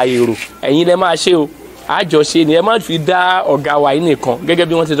gba èrò ẹ̀yin lẹ máa ṣe o àjọṣe ni ẹ má fi dá ọ̀gá wa yìí nìkan gẹ́gẹ́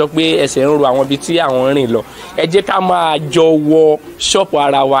bí wọ́n ṣe sọ pé ẹsẹ̀ ń ro àwọn ibi tí àwọn rìn lọ ẹ jẹ́ ká máa jọ wọ ṣọ́ọ̀pù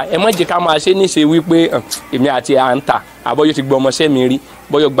ara wa ẹ má jẹ́ ká máa ṣe níṣe wípé èmi àti à ń tà àbọ̀yọ̀ ti gbọ́ ọmọọṣẹ́ mi rí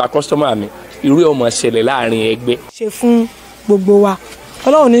bọ́yọ̀ gba kọ́sítọ́mà mi irú ẹ̀ ọmọ ṣẹlẹ̀ láàrin ẹgbẹ́. ṣe fún gbogbo wa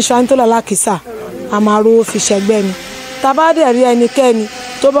Ọlọ́run ní ṣáńtólà lákìsà àmàrò fi ṣẹgbẹ́ ni tàbá dẹ̀ rí ẹnikẹ́ni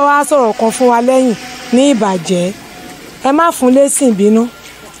tó bá wá sọ̀rọ̀ kan fún wa lẹ́yìn ní ìbàjẹ́ ẹ má fún lésì ìbínú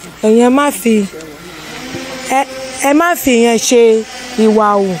ẹ̀yin ẹ má fi yẹn ṣe ìwà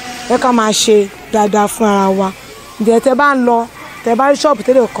òun ẹ ká máa ṣe dáadáa fún ara wa ǹjẹ́ tẹ bá ń lọ tẹ bá rí ṣọ́ọ̀bù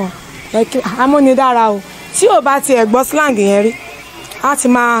tẹ́lẹ̀ kan ẹ kí amúnidára o tí ò bá tiẹ̀ gbọ́ slang yẹn rí á ti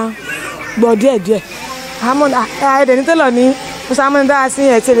máa gbọ́ díẹ̀díẹ̀ ẹ̀ẹ́dẹ̀ ní tẹ́lọ̀ ní musa amúnidára sí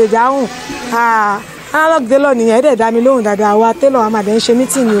ẹ̀ tẹ́lẹ̀ dáhùn analog tẹ́lọ̀ nìyẹn ẹ̀ẹ́dẹ̀ dá mi lóhùn dáadáa wa tẹ́lọ̀ àmàdé ń ṣe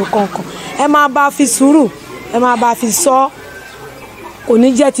mítìnì ọ̀kọ̀ọ̀kan ẹ máa bá fi sùúrù ẹ máa bá fi sọ kò ní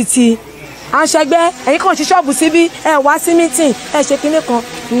jẹ́ títí à ń ṣẹgbẹ́ ẹ̀yin kàn ṣí ṣọ́ọ̀bù síbí ẹ wá sí mítìn ẹ ṣe kinní kan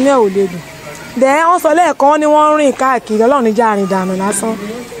ní ẹ ò lè dùn dẹ̀ wọ́n sọ lẹ́ẹ̀kan wọ́n ní wọ́n ń rìn káàkiri Ọlọ́run níjà àrìn dànù lásán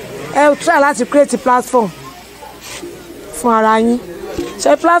ẹ try láti create platform fún ara yín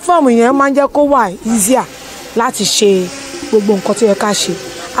ṣe platform yẹn máa ń jẹ́ kó wà easier láti ṣe gbogbo nǹkan tó yẹ ká ṣe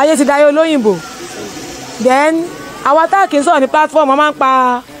ayé ti dayé olóyìnbó then àwa tá a kì í sọ̀rọ̀ ní platform wọ́n máa ń pa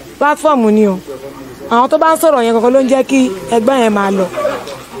platform ni o àwọn tó bá ń sọ̀rọ̀ yẹn kankan ló ń jẹ́ kí ẹgbẹ́ yẹn máa lọ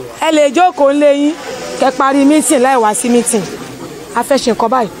ẹ lè jókòó ńlé yín kẹ parí meeting láì wá sí meeting a fẹ́ ṣe nǹkan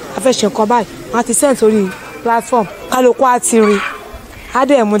báyìí a fẹ́ ṣe nǹkan báyìí wọ́n á ti send sórí platform kálukú á ti rí á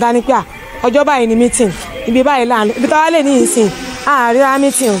dẹ̀ mú dání pé ọjọ́ báyìí ni meeting ibi báyìí là ń lọ ibi táwa lè ní ìsìn àárẹ̀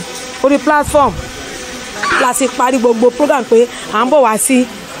meeting orí platform láti parí gbogbo program pé à ń bọ̀ wá sí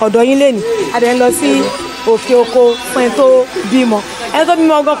ọ̀dọ̀ yín lẹ́nu a dẹ̀ ń lọ sí òkè oko fún ẹni tó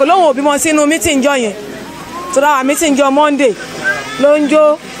bímọ gan kò lóun ò bímọ sínú meeting jọ yẹn tó dáwà meeting jọ Monday ló ń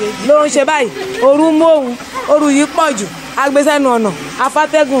jó ló ń ṣe báyìí òru mú òun òru yìí pọ̀ jù agbésẹ́nu ọ̀nà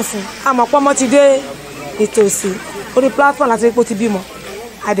afátẹ́gùn fún àmọ̀pọ́mọ́ ti dé ìtòsí orí platform láti rí pé ó ti bímọ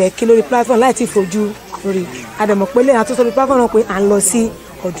adẹ̀kí lórí platform láì tí fojú rí adẹ̀mọ̀ pé lẹ́yìn àtúntò lórí platform náà pé à ń lọ sí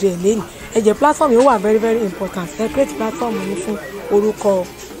ọ̀dọ̀ ẹ̀ lẹ́yìn ẹ̀jẹ̀ platform yóò wà very very important ẹ create platform yìí fún orúkọ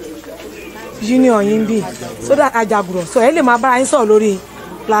union yín bí so that Ajaguro so ẹ lè máa bára yín sọ̀rọ̀ lórí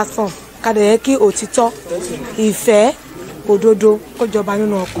platform kàdẹ̀yẹ kí òtítọ́ ìfẹ́ òdodo kó jọba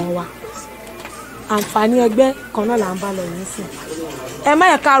nínú ọkàn wa àǹfààní ẹgbẹ́ kan náà là ń bá lọ yìí sí ẹ má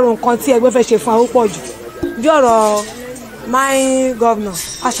yẹ ká ro nǹkan tí ẹgbẹ́ fẹ́ ṣe fún àwọn pọ̀ jù bí ọ̀rọ̀ my governor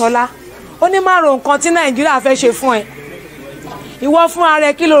Aṣọlá ó ní má ro nǹkan tí Nàìjíríà fẹ́ ṣe fún ẹ ìwọ fún ara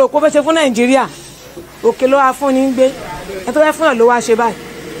ẹ kí ló rò pé ó fẹ́ ṣe fún Nàìjíríà òkè ló wá fún ní gbé ẹni tó fẹ́ fún yàn ló wá ṣe báyìí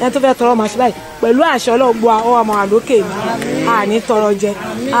ẹni tó fẹ́ tọrọ máa ṣe báyìí pẹ̀lú àṣẹ Ọlọ́run gbọ́ àwọn ọmọ àlókè mi àní tọrọ jẹ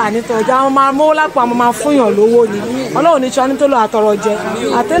àwọn máa mówó lápò àwọn máa fún yàn lówó ni Ọlọ́run ní sọ ní tó lọ àtọrọ jẹ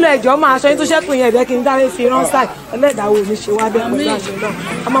àtẹ́lẹ̀ ẹ̀jọ́ máa aṣọ yín tó ṣẹ́kù yẹn ẹ̀bẹ́ kí n dáre fi ránṣẹ́ ẹlẹ́dàá ní ṣe wá bẹ́ẹ̀ pẹ̀lú àṣẹ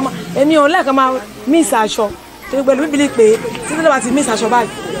Ọlọ́run èmi ò lẹ́ẹ̀kan máa míìsì aṣọ torí pẹ̀lú bíbélì pé títí lọ́ba ti míìsì aṣọ báyìí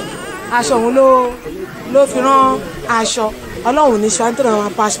aṣọ òun ló fi rán aṣọ Ọlọ́run ní sọ nítorí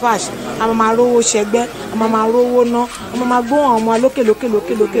àwọn paṣpaṣ àwọn máa rówó ṣẹgbẹ́ àwọn máa rówó ná àwọn máa gbóhùn ọmọ lókè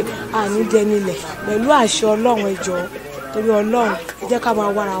àní dẹni ilẹ̀ pẹ̀lú àṣẹ Ọlọ́run ẹjọ́ torí Ọlọ́run jẹ́ ká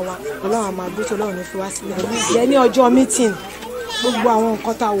máa wára wa Ọlọ́run àmà gbé tó Ọlọ́run ní fi wá sílẹ̀ yẹ ní ọjọ́ mítìn gbogbo àwọn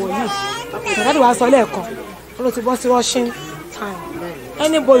nǹkan tá a wọ̀ yìí ìdájọ́ wa sọ lẹ́ẹ̀kan ó ló ti bọ́ sí rushing time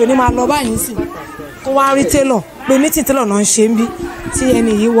anybody ní máa lọ báyìí nísìn kó wá rí télọ̀ pé mítìn télọ̀ náà ń ṣe ń bí tí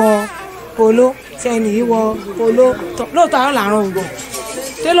ẹni yìí wọ polo tí ẹni yìí wọ polo lóòótọ́ àwọn làárọ̀ ògbò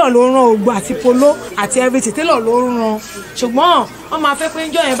télọ̀ ló rán ògbò àti polo àti everything télọ̀ ló rán ṣùgbọ́n wọ́n máa fẹ́ pé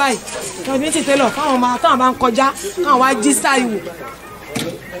ń jọ yẹn báyìí wọ́n ti ní ti télọ̀ táwọn bá ń kọjá káwọn wá jí sáì wò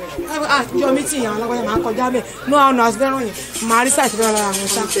jọ mítì yẹn àwọn alágbájá máa kọjá bẹ́ẹ̀ ní àwọn ọ̀nà àfẹ́ràn yẹn máa rí sáì tó fẹ́ràn lára àwọn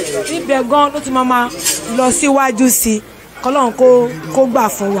ṣá ibẹ̀ gan ló ti máa lọ síwájú sí kọ́lọ́run kó gbà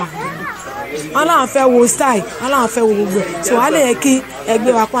fún wa Ọlọ́run fẹ́ wo style Ọlọ́run fẹ́ wo gbogbo tí wàá lè yẹ kí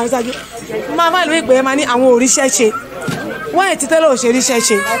ẹgbẹ́ wa pọ́n ṣáájú máa lè pè é máa ní àwọn òríṣẹ́ ṣe wọ́n ètí tẹ́lẹ̀ ò ṣe ríṣẹ́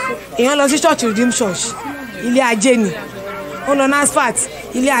ṣe èèyàn lọ sí church redeem church ilé ajé ni ó lọ NASFAT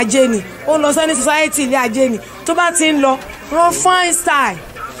ilé ajé ni ó lọ sẹ́ni society ilé ajé ni tó bá ti ń lọ run fine style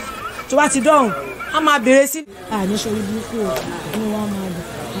tó bá ti dọ̀hùn á máa bèrè sí. àní sori burúkú o inú wa máa dùn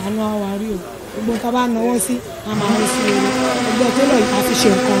àánú àwa rí o gbogbo nǹkan bá náwó sí a máa rí sí eré ẹgbẹ́ tẹ́lọ̀ yìí a fi ṣe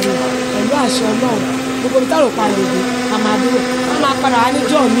nǹkan rẹ̀ pẹ̀lú àṣẹ Ọlọ́run gbogbo ibi táwọn pa lè dé a máa dúró a máa padà wá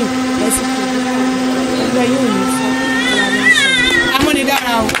níjọ́ mi ẹ̀sìn tó ẹgbẹ́ yóò ní fún ìlànà àṣẹ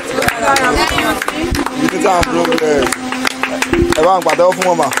amúnidára o. unity and progress ẹ bá ń pàtẹ́wọ́ fún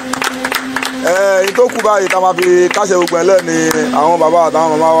wọn mà èyí tó kù báyìí tá a máa fi káṣẹ gbogbo ẹ̀ lẹ́ẹ̀ ni àwọn bàbá àtàwọn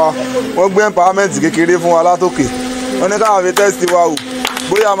màmá wa wọ́n gbé empowerment kékeré fún wa látòkè wọ́n ní káwọn fi test wa wò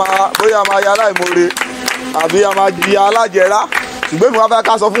bóyá máa ya aláìmoore àbí a máa di alájẹrá ṣùgbọ́n mi wá fẹ́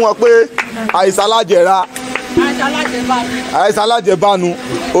ká sọ fún wọn pé àìsàn alájẹbánu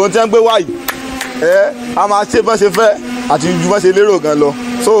ohun tí wọ́n gbé wáyìí a máa ṣe bọ́n ṣe fẹ́ àti ju bọ́n ṣe lérò gan lọ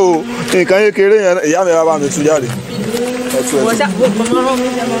so nǹkan kékeré yẹn ìyá mi bá mi tú jáde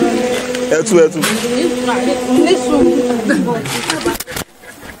ẹtú.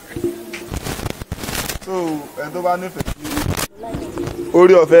 so ẹ tó bá nífẹ̀ẹ́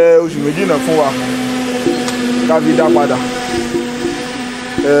orí ọ̀fẹ́ oṣù méjì náà fún wa ká fi dá padà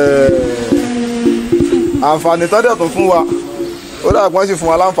àǹfààní tọ́dẹ̀ tó fún wa ó dà pọ́n sì fún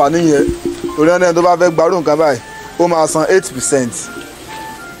wa láǹfààní yẹn torí ẹni tó bá fẹ́ gbarú nǹkan báyìí ó máa san 8%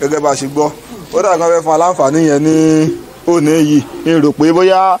 gẹ́gẹ́ bá a ṣe gbọ́ ó dà pọ́n fẹ́ fún wa láǹfààní yẹn ní òní yìí ní rò pé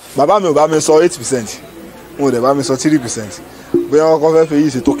bóyá bàbá mi ò bá mi sọ 8% wọn ò dẹ̀ bá mi sọ 3% bóyá wọ́n kọ́ fẹ́ fi yìí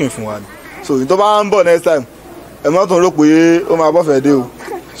ṣe token fún wa ni so ìtọ́ bá ń bọ̀ next time ẹ mọ́ tó ń rò pé ó máa bọ́ fẹ́ dé o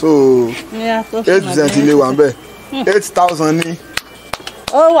so 8% ilé wa ń bẹ̀ 8,000 ní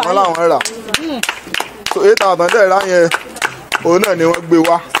wọ́n láwọn rà so 8,000 dẹ̀ rà yẹn òun náà ni wọ́n gbé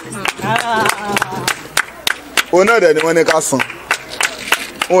wá òun náà dẹ̀ ni wọ́n ní ká san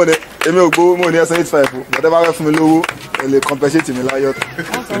èmi ò gbowó mo ní ẹsẹ̀ 85 bàtẹ́ bá fẹ́ fún mi lówó ẹ lè compensate mi láyọ̀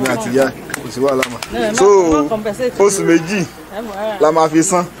èmi àti ìyá kò sí wàhálà mà so oṣù méjì la máa fi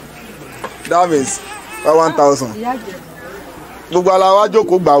san that means 1,000 gbogbo ala wa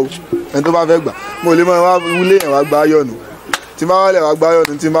jókòó gbà o ẹni tó bá fẹ́ gbà mo lè máa wá wúlé yẹn wá gbá yọ̀nù tí máa wálẹ̀ wá gbá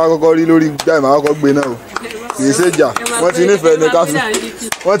yọ̀nù tí máa kọ́kọ́ rí lórí gbá ìmọ̀ àkọ́kọ́ gbé náà o kì í ṣe jà wọ́n ti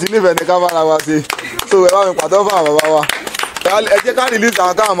nífẹ̀ẹ́ ní ká bára wa ṣe so ẹ bá mi pàtó fún àwọn bàbá wa ẹ jẹ́ ká release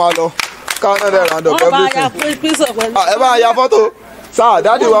àwọn káwọn máa lọ káwọn náà dẹ̀ round up everything ẹ bá ya fọ́tò sáà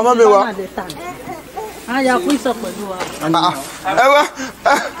dáàdì wa mọ́mí wa. Aya fún ìsọ pẹ̀lú wa. Ẹ wá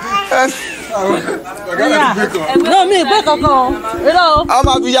No, mi ìgbé kankan o. A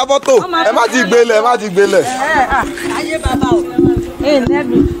máa fi ya fọ́tò ẹ má ti gbélé ẹ má ti gbélé. Ayé bàbá o.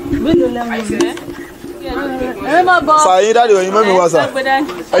 Lẹ́bi bílò lẹ́mu. Sàyìn dáàdì òyìn mọ́mí wa sà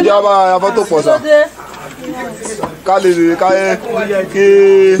ẹ jẹ́ wá bá ya fọ́tò pọ̀ sà ká lè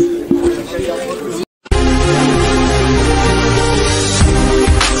kí.